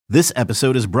This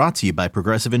episode is brought to you by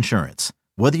Progressive Insurance.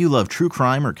 Whether you love true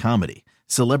crime or comedy,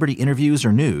 celebrity interviews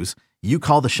or news, you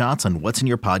call the shots on what's in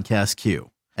your podcast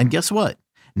queue. And guess what?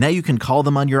 Now you can call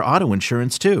them on your auto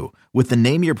insurance too with the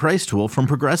Name Your Price tool from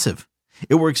Progressive.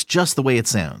 It works just the way it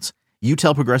sounds. You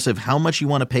tell Progressive how much you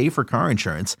want to pay for car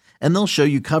insurance, and they'll show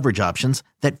you coverage options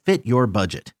that fit your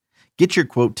budget. Get your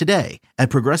quote today at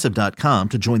Progressive.com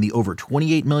to join the over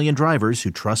 28 million drivers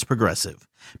who trust Progressive.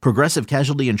 Progressive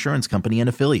Casualty Insurance Company and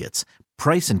Affiliates.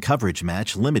 Price and coverage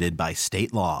match limited by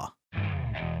state law.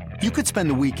 You could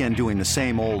spend the weekend doing the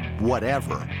same old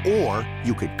whatever, or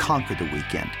you could conquer the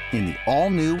weekend in the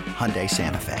all-new Hyundai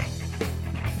Santa Fe.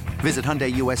 Visit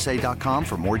HyundaiUSA.com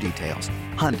for more details.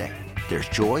 Hyundai, there's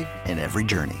joy in every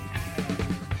journey.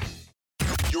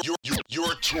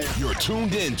 You're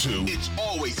tuned into It's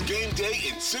Always Game Day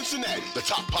in Cincinnati, the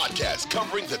top podcast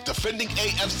covering the defending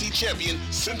AFC champion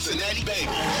Cincinnati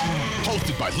Bengals.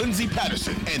 Hosted by Lindsey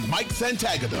Patterson and Mike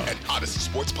Santagata at Odyssey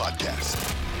Sports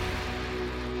Podcast.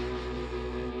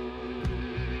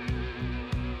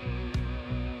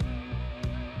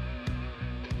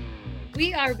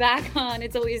 We are back on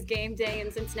It's Always Game Day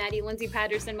in Cincinnati. Lindsey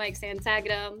Patterson, Mike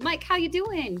Santagata. Mike, how you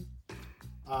doing?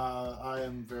 I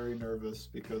am very nervous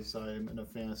because I am in a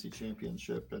fantasy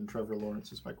championship and Trevor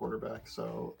Lawrence is my quarterback.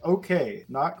 So, okay,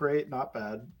 not great, not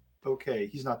bad. Okay,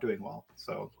 he's not doing well.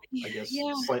 So, I guess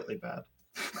slightly bad.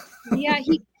 Yeah,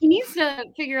 he needs to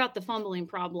figure out the fumbling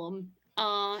problem.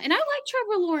 And I like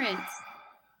Trevor Lawrence.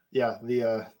 Yeah,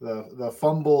 the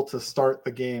fumble to start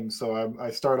the game. So I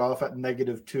start off at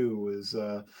 -2 is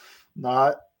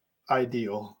not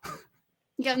ideal.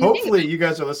 Yeah, hopefully you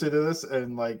guys are listening to this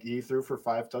and like he threw for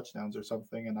 5 touchdowns or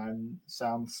something and I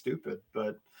sound stupid,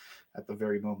 but at the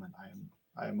very moment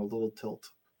I am a little tilt.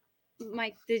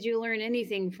 Mike, did you learn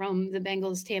anything from the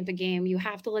Bengals Tampa game? You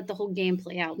have to let the whole game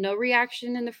play out. No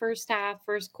reaction in the first half,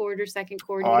 first quarter, second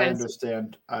quarter. I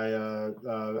understand. I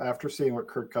after seeing what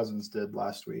Kirk Cousins did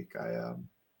last week, I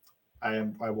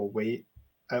will wait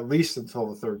at least until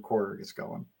the third quarter gets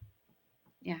going.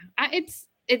 Yeah, it's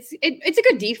a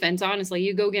good defense, honestly.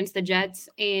 You go against the Jets,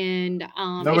 and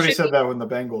nobody said that when the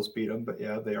Bengals beat them, but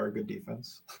yeah, they are a good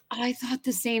defense. I thought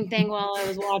the same thing while I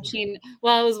was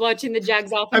watching the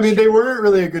Jags offense. I mean, they weren't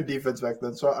really a good defense back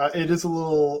then, so it is a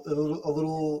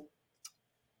little,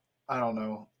 I don't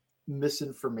know,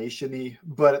 misinformation-y.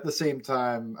 But at the same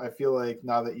time, I feel like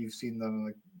now that you've seen them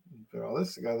like put all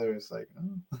this together, it's like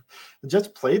the Jets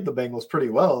played the Bengals pretty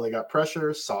well. They got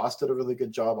pressure. Sauce did a really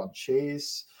good job on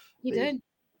Chase.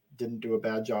 Didn't do a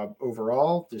bad job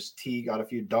overall. Just T got a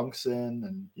few dunks in,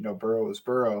 and Burrow was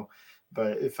Burrow.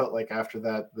 But it felt like after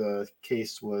that, the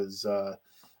case was,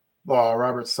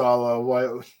 Robert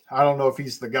Saleh. I don't know if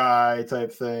he's the guy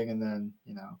type thing. And then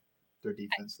their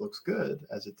defense looks good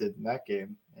as it did in that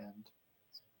game, and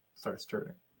starts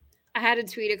turning. I had a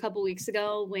tweet a couple weeks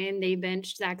ago when they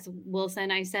benched Zach Wilson.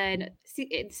 I said,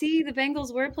 see, the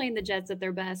Bengals were playing the Jets at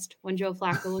their best when Joe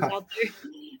Flacco was out there.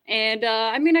 And,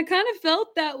 I kind of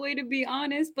felt that way, to be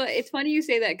honest. But it's funny you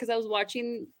say that because I was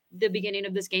watching the beginning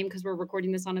of this game because we're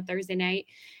recording this on a Thursday night.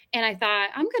 And I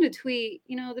thought, I'm going to tweet,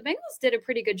 the Bengals did a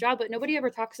pretty good job, but nobody ever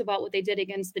talks about what they did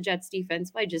against the Jets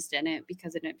defense. But I just didn't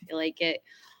because I didn't feel like it.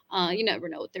 You never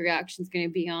know what the reaction is going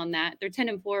to be on that. They're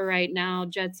 10-4 right now.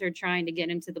 Jets are trying to get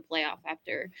into the playoff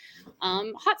after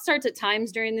hot starts at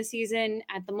times during the season.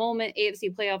 At the moment,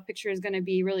 AFC playoff picture is going to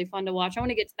be really fun to watch. I want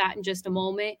to get to that in just a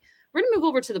moment. We're going to move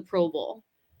over to the Pro Bowl.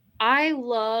 I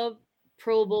love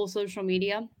Pro Bowl social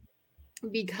media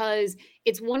because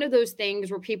it's one of those things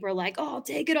where people are like, oh,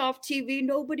 take it off TV.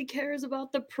 Nobody cares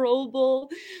about the Pro Bowl.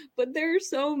 But there are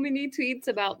so many tweets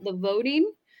about the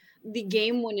voting, the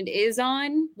game when it is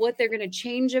on, what they're going to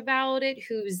change about it,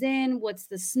 who's in, what's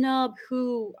the snub,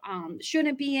 who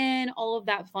shouldn't be in, all of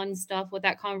that fun stuff with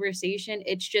that conversation.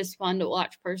 It's just fun to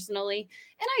watch personally.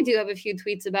 And I do have a few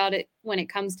tweets about it when it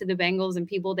comes to the Bengals and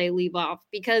people they leave off.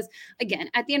 Because, again,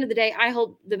 at the end of the day, I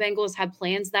hope the Bengals have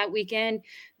plans that weekend.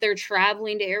 They're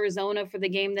traveling to Arizona for the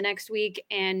game the next week,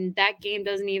 and that game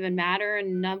doesn't even matter,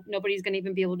 and nobody's going to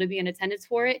even be able to be in attendance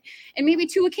for it. And maybe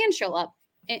Tua can show up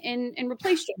and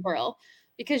replace Joe Burrow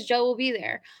because Joe will be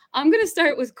there. I'm going to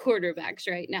start with quarterbacks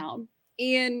right now.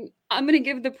 And I'm going to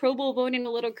give the Pro Bowl voting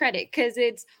a little credit because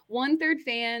it's 1/3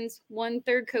 fans,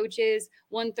 1/3 coaches,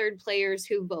 1/3 players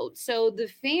who vote. So the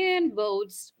fan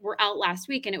votes were out last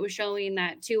week, and it was showing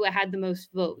that Tua had the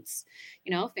most votes.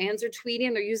 Fans are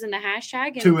tweeting, they're using the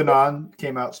hashtag. Tua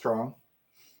came out strong.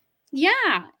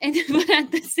 Yeah. But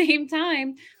at the same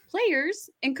time, players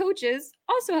and coaches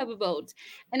also have a vote.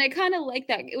 And I kind of like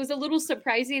that. It was a little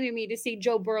surprising to me to see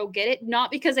Joe Burrow get it, not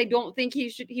because I don't think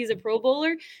he's a Pro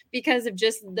Bowler, because of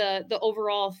just the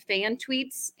overall fan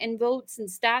tweets and votes and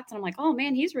stats. And I'm like, oh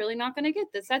man, he's really not going to get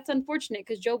this. That's unfortunate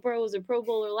because Joe Burrow was a Pro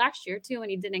Bowler last year too,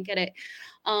 and he didn't get it.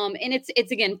 And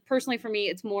it's again, personally for me,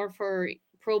 it's more for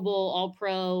Pro Bowl, All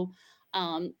Pro.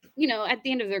 At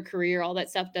the end of their career, all that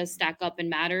stuff does stack up and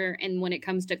matter. And when it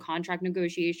comes to contract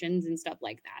negotiations and stuff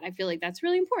like that, I feel like that's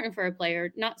really important for a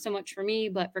player, not so much for me,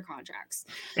 but for contracts.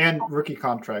 And rookie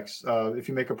contracts. If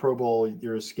you make a Pro Bowl,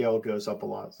 your scale goes up a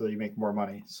lot, so you make more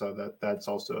money. So that's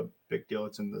also a big deal.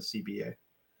 It's in the CBA.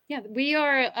 Yeah, we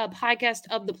are a podcast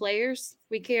of the players.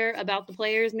 We care about the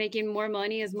players making more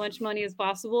money, as much money as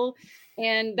possible.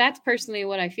 And that's personally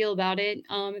what I feel about it.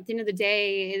 At the end of the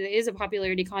day, it is a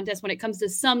popularity contest when it comes to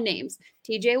some names.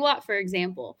 TJ Watt, for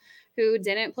example, who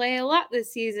didn't play a lot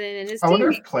this season. And I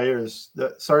wonder if players,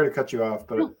 sorry to cut you off,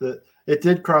 but it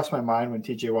did cross my mind when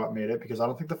TJ Watt made it, because I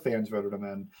don't think the fans voted him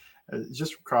in. It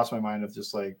just crossed my mind of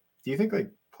just like, do you think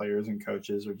like players and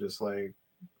coaches are just like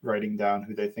writing down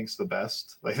who they think's the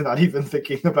best, like not even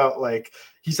thinking about like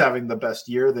he's having the best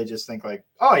year? They just think like,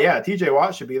 oh yeah, TJ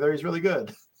Watt should be there, he's really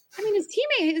good. I mean, his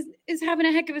teammate is having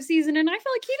a heck of a season, and I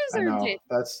feel like he deserved it.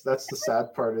 That's the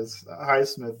sad part, is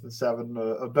Highsmith is having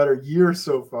a better year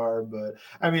so far. But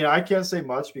I mean, I can't say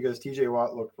much because TJ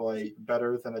Watt looked like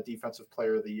better than a defensive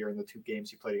player of the year in the 2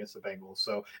 games he played against the Bengals.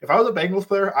 So if I was a Bengals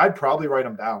player, I'd probably write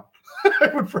him down. I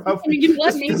would probably. I mean, you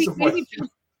know what?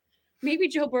 Maybe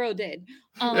Joe Burrow did.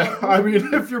 Yeah, I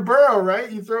mean, if you're Burrow,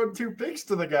 right, you throw 2 picks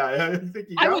to the guy. I think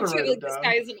you got to write him down. This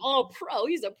guy is an all-pro.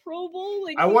 He's a Pro Bowl.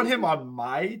 I want him on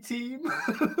my team.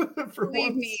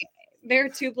 Believe me, there are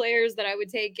 2 players that I would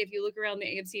take if you look around the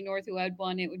AFC North who I'd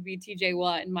want. It would be TJ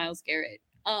Watt and Myles Garrett.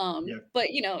 But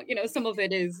some of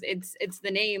it is it's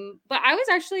the name. But I was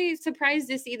actually surprised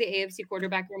to see the AFC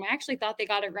quarterback room. I actually thought they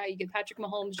got it right. You get Patrick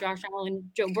Mahomes, Josh Allen,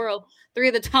 Joe Burrow, 3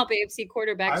 of the top AFC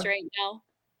quarterbacks right now.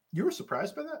 You were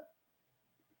surprised by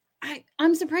that?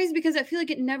 I'm surprised because I feel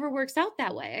like it never works out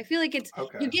that way. I feel like it's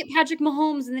You get Patrick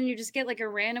Mahomes and then you just get like a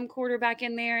random quarterback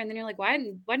in there, and then you're like, why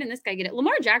didn't this guy get it?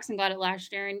 Lamar Jackson got it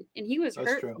last year, and he was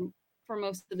hurt for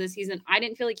most of the season. I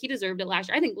didn't feel like he deserved it last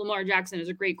year. I think Lamar Jackson is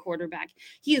a great quarterback.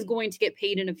 He is going to get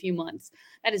paid in a few months.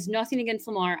 That is nothing against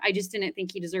Lamar. I just didn't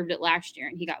think he deserved it last year,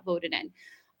 and he got voted in.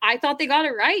 I thought they got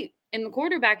it right in the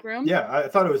quarterback room. Yeah, I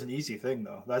thought it was an easy thing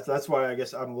though. That's why I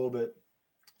guess I'm a little bit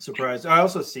surprised. I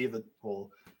also see the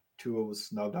whole Tua was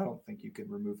snubbed. I don't think you can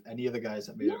remove any of the guys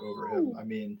that made it over him. I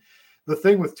mean, the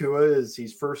thing with Tua is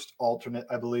he's first alternate,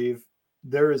 I believe.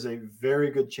 There is a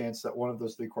very good chance that one of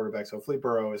those 3 quarterbacks, hopefully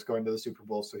Burrow, is going to the Super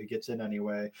Bowl, so he gets in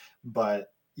anyway. But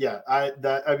yeah,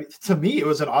 to me, it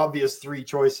was an obvious 3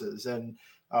 choices, and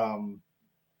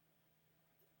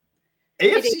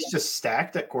AFC's just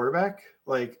stacked at quarterback.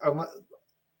 Like,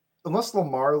 unless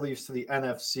Lamar leaves to the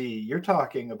NFC, you're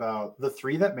talking about the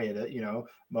 3 that made it,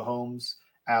 Mahomes,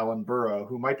 Allen, Burrow,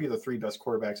 who might be the 3 best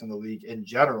quarterbacks in the league in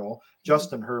general.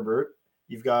 Justin Herbert,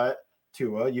 you've got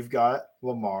Tua, you've got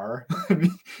Lamar.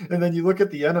 And then you look at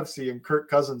the NFC and Kirk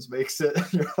Cousins makes it.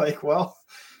 And you're like, well,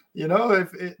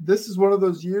 this is one of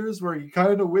those years where you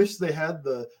kind of wish they had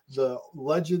the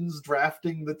legends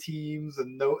drafting the teams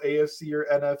and no AFC or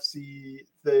NFC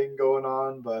thing going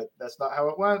on, but that's not how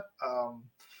it went.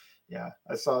 Yeah,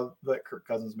 I saw that Kirk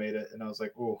Cousins made it, and I was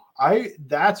like, oh,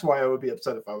 that's why I would be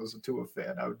upset if I was a Tua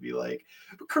fan. I would be like,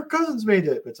 but Kirk Cousins made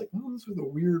it. But it's like, oh, those are the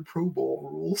weird Pro Bowl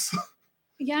rules.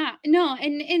 Yeah, no,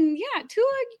 and yeah, Tua,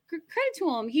 credit to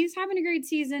him. He's having a great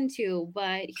season too,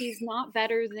 but he's not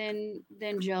better than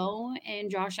Joe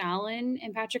and Josh Allen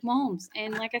and Patrick Mahomes.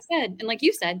 And like I said, and like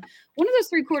you said, one of those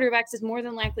 3 quarterbacks is more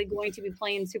than likely going to be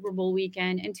playing Super Bowl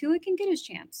weekend, and Tua can get his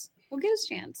chance. We'll get his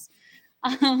chance.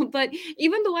 But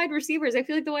even the wide receivers, I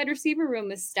feel like the wide receiver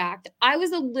room is stacked. I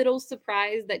was a little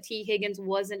surprised that T. Higgins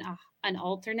wasn't an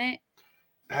alternate.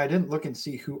 I didn't look and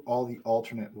see who all the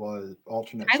alternates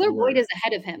Tyler Boyd is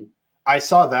ahead of him. I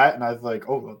saw that and I was like,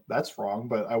 oh, well, that's wrong.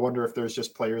 But I wonder if there's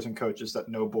just players and coaches that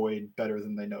know Boyd better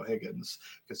than they know Higgins,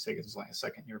 because Higgins is like a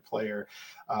 2nd-year player.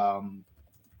 I'm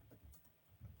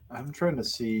trying to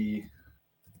see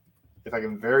if I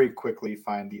can very quickly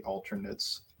find the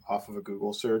alternates off of a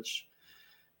Google search.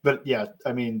 But yeah,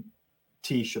 I mean,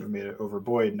 T should have made it over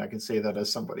Boyd, and I can say that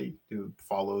as somebody who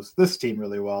follows this team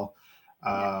really well.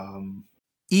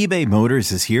 eBay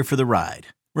Motors is here for the ride.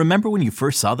 Remember when you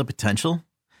first saw the potential?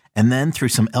 And then through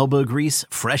some elbow grease,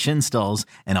 fresh installs,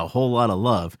 and a whole lot of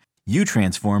love, you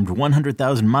transformed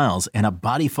 100,000 miles and a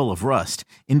body full of rust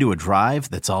into a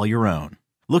drive that's all your own.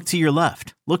 Look to your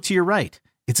left. Look to your right.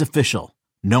 It's official.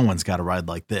 No one's got a ride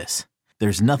like this.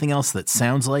 There's nothing else that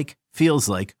sounds like, feels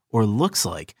like, or looks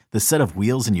like the set of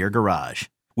wheels in your garage.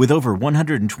 With over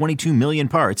 122 million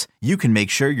parts, you can make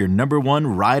sure your number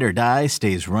one ride or die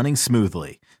stays running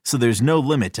smoothly. So there's no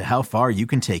limit to how far you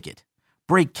can take it.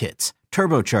 Brake kits,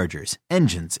 turbochargers,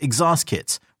 engines, exhaust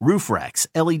kits, roof racks,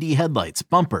 LED headlights,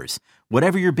 bumpers,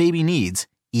 whatever your baby needs,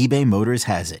 eBay Motors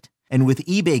has it. And with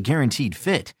eBay Guaranteed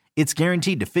Fit, it's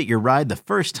guaranteed to fit your ride the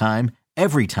first time,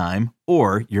 every time,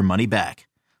 or your money back.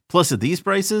 Plus, at these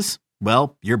prices,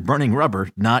 well, you're burning rubber,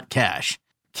 not cash.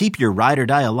 Keep your ride or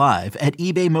die alive at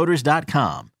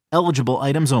ebaymotors.com. Eligible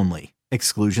items only.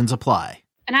 Exclusions apply.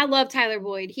 And I love Tyler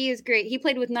Boyd. He is great. He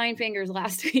played with 9 fingers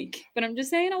last week. But I'm just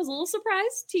saying, I was a little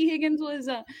surprised T. Higgins was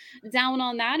down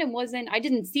on that and I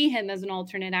didn't see him as an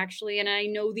alternate, actually. And I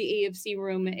know the AFC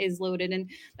room is loaded. And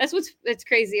that's what's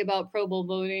crazy about Pro Bowl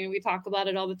voting. We talk about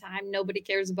it all the time. Nobody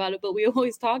cares about it, but we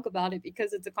always talk about it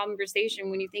because it's a conversation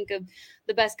when you think of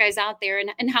the best guys out there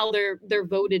and how they're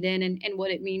voted in and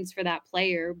what it means for that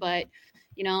player. But,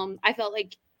 I felt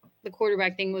like the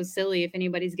quarterback thing was silly. If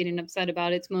anybody's getting upset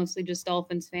about it, it's mostly just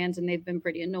Dolphins fans, and they've been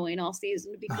pretty annoying all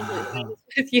season, to be completely honest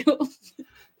with you.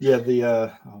 Yeah,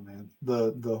 the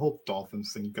whole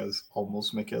Dolphins thing does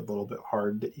almost make it a little bit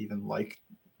hard to even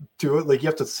do it. Like, you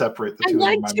have to separate the two.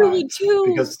 I like Tua too,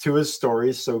 because Tua's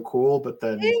story is so cool. But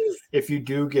then if you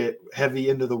do get heavy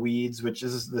into the weeds,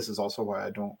 this is also why I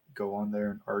don't go on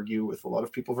there and argue with a lot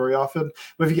of people very often.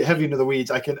 But if you get heavy into the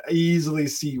weeds, I can easily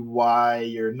see why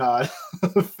you're not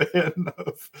a fan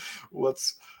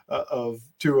of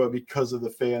Tua because of the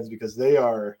fans, because they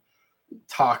are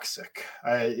toxic.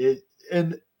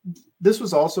 And this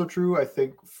was also true, I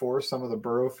think, for some of the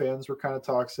Burrow fans were kind of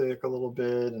toxic a little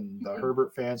bit, and the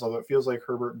Herbert fans, although it feels like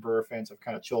Herbert and Burrow fans have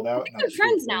kind of chilled out. They're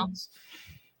friends now.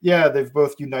 Yeah, they've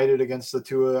both united against the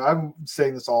Tua. I'm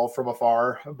saying this all from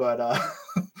afar, but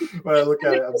when I look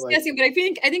at it, I'm like, but I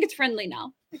think it's friendly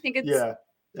now. I think it's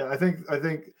I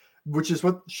think which is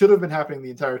what should have been happening the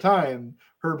entire time.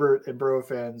 Herbert and Burrow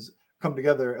fans come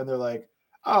together and they're like,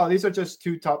 oh, these are just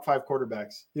 2 top 5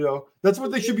 quarterbacks. That's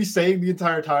what they should be saying the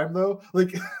entire time, though.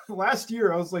 Like last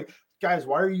year, I was like, guys,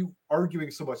 why are you arguing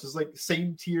so much? It's like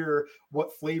same tier.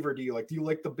 What flavor do you like? Do you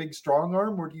like the big strong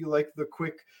arm, or do you like the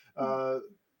quick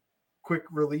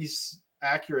release,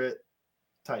 accurate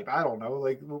type? I don't know.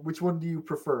 Like, which one do you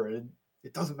prefer?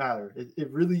 It doesn't matter.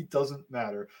 It really doesn't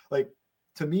matter. Like,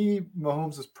 to me,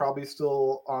 Mahomes is probably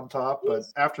still on top, but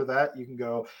after that, you can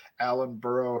go Allen,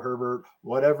 Burrow, Herbert,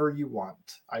 whatever you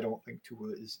want. I don't think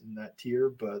Tua is in that tier,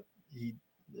 but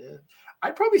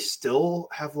I'd probably still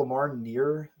have Lamar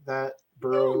near that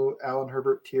Burrow, Allen,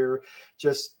 Herbert tier.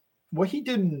 Just what he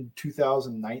did in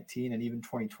 2019 and even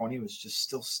 2020 was just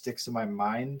still sticks in my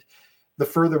mind. The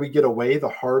further we get away, the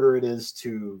harder it is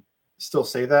to still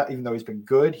say that, even though he's been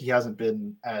good. He hasn't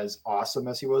been as awesome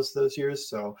as he was those years.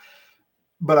 So,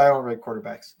 but I don't rate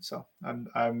quarterbacks, so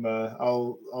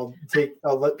I'll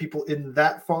let people in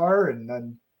that far and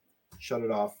then shut it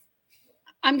off.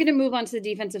 I'm going to move on to the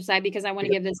defensive side because I want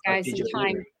to give this guy some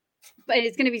time. Reader. But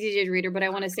it's going to be DJ Reader, but I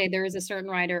want to say there is a certain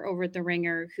writer over at The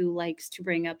Ringer who likes to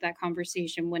bring up that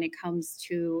conversation when it comes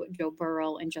to Joe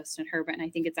Burrow and Justin Herbert. And I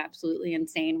think it's absolutely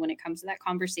insane when it comes to that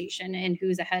conversation and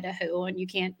who's ahead of who. And you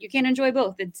can't enjoy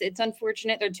both. It's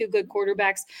unfortunate. They're 2 good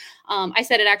quarterbacks. I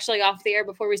said it actually off the air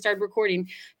before we started recording.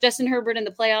 Justin Herbert in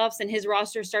the playoffs and his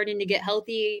roster starting to get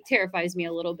healthy terrifies me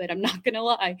a little bit. I'm not going to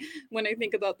lie when I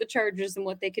think about the Chargers and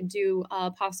what they could do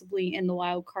possibly in the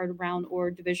wild card round or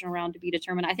divisional round to be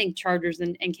determined. I think Chargers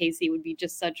and KC would be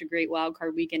just such a great wild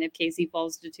card weekend if KC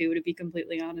falls to 2, to be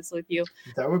completely honest with you.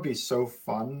 That would be so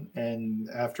fun. And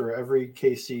after every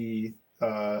KC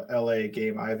LA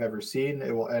game I've ever seen,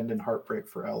 it will end in heartbreak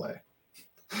for LA.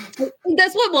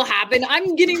 That's what will happen.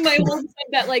 I'm getting my hopes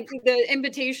up that like the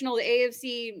invitational, the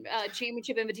AFC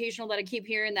championship invitational that I keep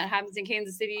hearing that happens in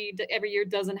Kansas City every year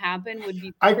doesn't happen would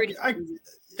be pretty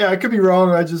I could be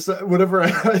wrong. I just whenever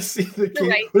I see the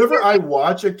game, whenever I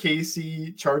watch a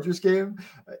KC Chargers game,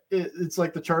 it's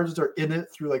like the Chargers are in it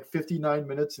through like 59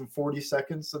 minutes and 40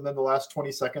 seconds, and then the last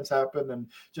 20 seconds happen, and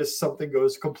just something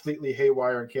goes completely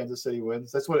haywire and Kansas City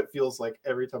wins. That's what it feels like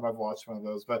every time I've watched one of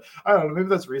those. But I don't know. Maybe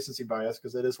that's recency bias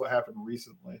because that is what happened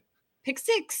recently. Pick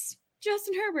 6,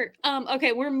 Justin Herbert.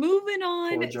 Okay, we're moving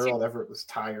on. Poor Gerald Everett was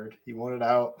tired. He wanted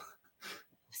out.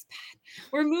 It was bad.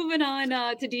 We're moving on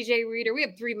to DJ Reader. We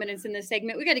have 3 minutes in this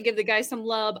segment. We got to give the guy some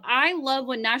love. I love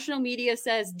when national media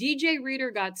says DJ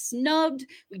Reader got snubbed.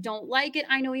 We don't like it.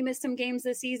 I know he missed some games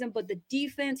this season, but the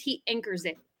defense, he anchors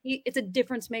it. It's a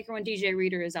difference maker when DJ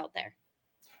Reader is out there.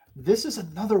 This is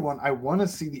another one. I want to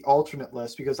see the alternate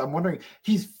list because I'm wondering,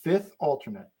 he's 5th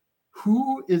alternate.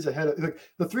 Who is ahead of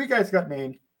the 3 guys got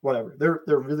named? whatever. They're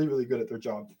really, really good at their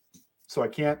job. So I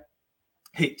can't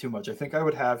hate too much. I think I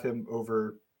would have him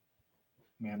over,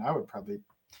 man, I would probably,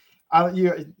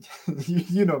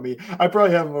 you know me. I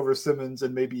probably have him over Simmons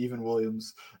and maybe even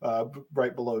Williams,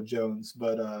 right below Jones.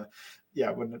 But yeah,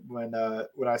 when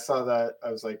I saw that,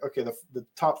 I was like, okay, the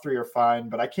top three are fine,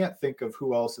 but I can't think of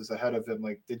who else is ahead of him.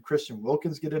 Like, did Christian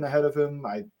Wilkins get in ahead of him?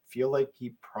 I feel like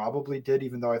he probably did,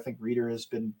 even though I think Reeder has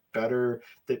been better.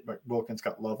 That Wilkins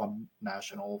got love on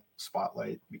national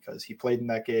spotlight because he played in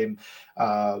that game.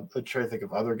 I'm trying to think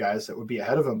of other guys that would be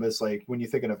ahead of him. It's like when you're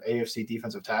thinking of AFC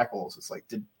defensive tackles, it's like,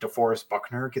 did DeForest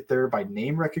Buckner get there by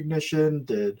name recognition?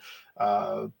 Did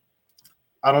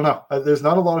I don't know. There's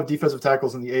not a lot of defensive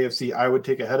tackles in the AFC I would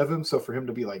take ahead of him. So for him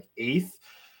to be like 8th,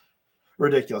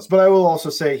 ridiculous. But I will also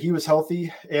say he was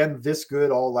healthy and this good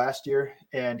all last year,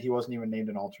 and he wasn't even named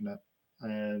an alternate.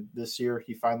 And this year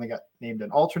he finally got named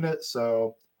an alternate.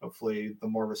 So hopefully the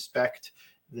more respect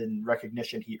than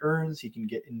recognition he earns, he can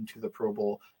get into the Pro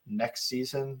Bowl next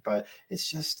season. But it's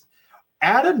just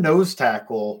add a nose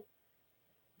tackle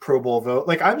Pro Bowl vote.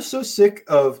 Like, I'm so sick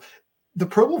of the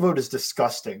Pro Bowl vote is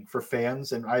disgusting for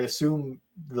fans, and I assume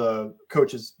the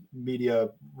coaches, media,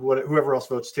 whoever else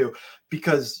votes too,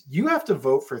 because you have to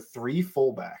vote for 3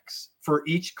 fullbacks for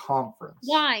each conference.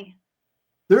 Why?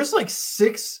 There's like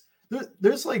 6.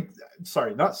 There's like,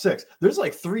 sorry, not 6. There's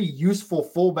like 3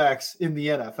 useful fullbacks in the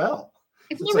NFL.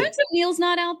 If Lorenzo Neal's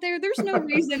not out there, there's no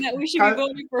reason that we should be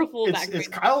voting for a fullback. It's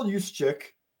Kyle Juszczyk.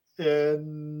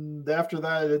 And after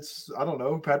that, it's, I don't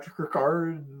know, Patrick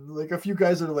Ricard, like a few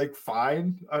guys that are like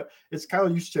fine. It's Kyle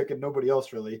Juszczyk and nobody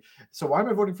else really. So why am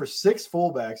I voting for 6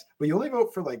 fullbacks? But you only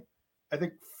vote for like, I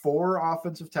think 4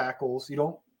 offensive tackles. I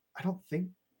don't think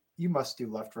you must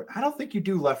do left, right. I don't think you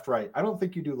do left,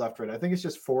 right. I think it's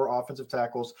just 4 offensive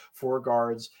tackles, 4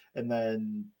 guards, and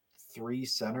then 3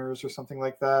 centers or something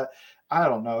like that. I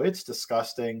don't know. It's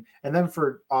disgusting. And then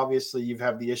for obviously you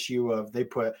have the issue of they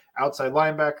put outside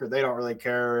linebacker. They don't really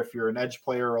care if you're an edge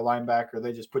player or a linebacker.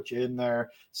 They just put you in there.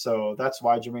 So that's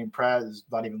why Jermaine Pratt is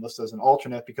not even listed as an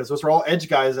alternate, because those are all edge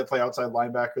guys that play outside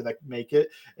linebacker that make it.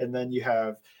 And then you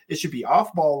have, it should be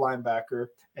off ball linebacker.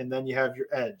 And then you have your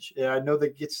edge. And I know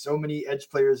they get so many edge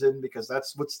players in because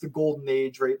that's what's the golden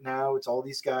age right now. It's all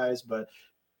these guys, but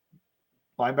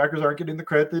linebackers aren't getting the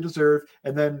credit they deserve.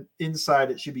 And then inside,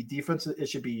 it should be defense. It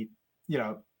should be,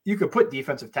 you could put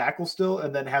defensive tackle still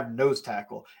and then have nose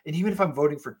tackle. And even if I'm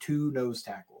voting for 2 nose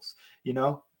tackles,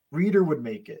 Reeder would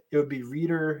make it. It would be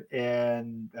Reeder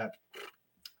and I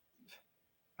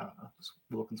don't know.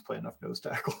 Wilkins play enough nose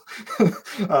tackle.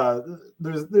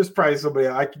 There's probably somebody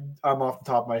I'm off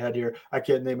the top of my head here. I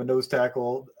can't name a nose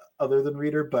tackle other than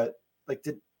Reeder, but like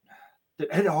did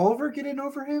Ed Oliver get in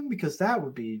over him? Because that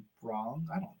would be wrong.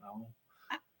 I don't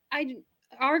know.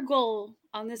 Our goal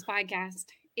on this podcast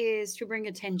is to bring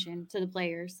attention to the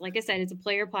players. Like I said, it's a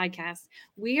player podcast.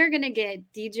 We are going to get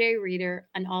DJ Reeder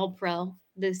an All-Pro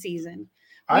this season.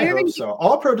 I hope so.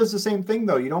 All-Pro does the same thing,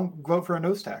 though. You don't vote for a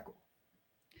nose tackle.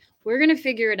 We're going to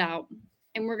figure it out,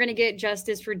 and we're going to get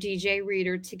justice for DJ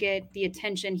Reeder to get the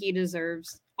attention he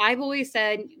deserves. I've always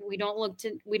said we don't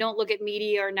look at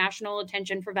media or national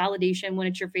attention for validation when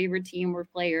it's your favorite team or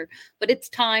player, but it's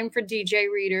time for DJ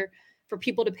Reeder for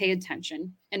people to pay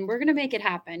attention, and we're going to make it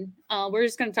happen. We're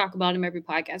just going to talk about him every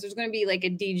podcast. There's going to be like a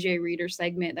DJ Reeder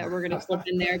segment that we're going to slip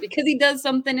in there because he does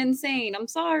something insane. I'm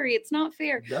sorry. It's not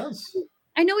fair. He does.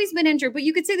 I know he's been injured, but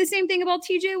you could say the same thing about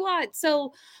TJ Watt.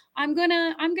 So I'm going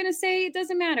to say it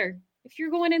doesn't matter. If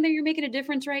you're going in there, you're making a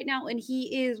difference right now. And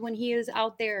when he is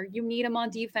out there, you need him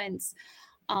on defense.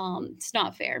 It's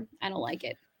not fair. I don't like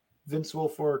it. Vince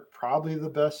Wilfork, probably the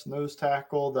best nose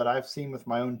tackle that I've seen with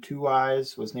my own 2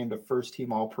 eyes, was named a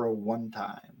first-team All-Pro 1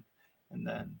 time. And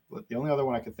then the only other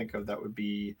one I could think of that would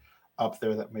be up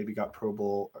there that maybe got Pro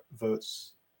Bowl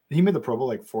votes. He made the Pro Bowl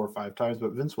like 4 or 5 times,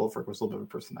 but Vince Wilfork was a little bit of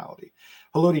a personality.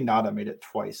 Haloti Ngata made it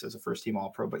twice as a first-team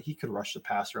All-Pro, but he could rush the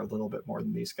passer a little bit more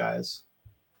than these guys.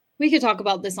 We could talk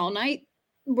about this all night.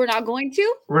 We're not going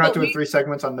to. We're not doing 3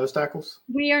 segments on nose tackles.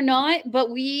 We are not,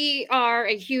 but we are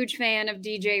a huge fan of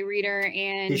DJ Reeder,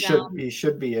 and he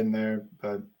should be in there.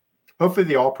 But hopefully,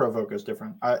 the All-Pro vote goes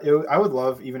different. I would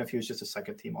love even if he was just a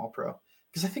second-team All-Pro,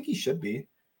 because I think he should be.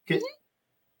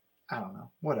 I don't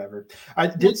know, whatever. I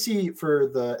did see for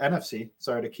the NFC,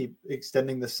 sorry to keep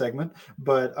extending this segment,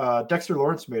 but Dexter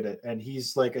Lawrence made it, and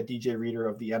he's like a DJ Reeder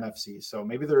of the NFC. So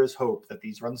maybe there is hope that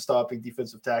these run-stopping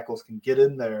defensive tackles can get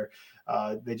in there.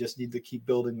 They just need to keep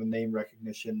building the name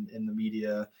recognition in the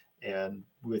media and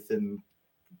within,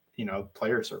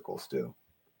 player circles too.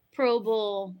 Pro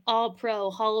Bowl,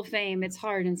 All-Pro, Hall of Fame. It's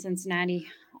hard in Cincinnati.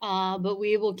 But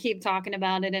we will keep talking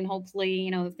about it, and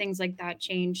hopefully, things like that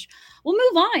change. We'll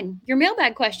move on. Your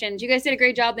mailbag questions. You guys did a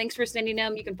great job. Thanks for sending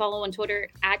them. You can follow on Twitter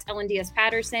at LNDS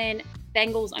Patterson,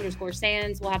 Bengals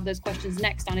 _Sands. We'll have those questions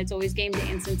next on It's Always Game Day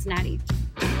in Cincinnati.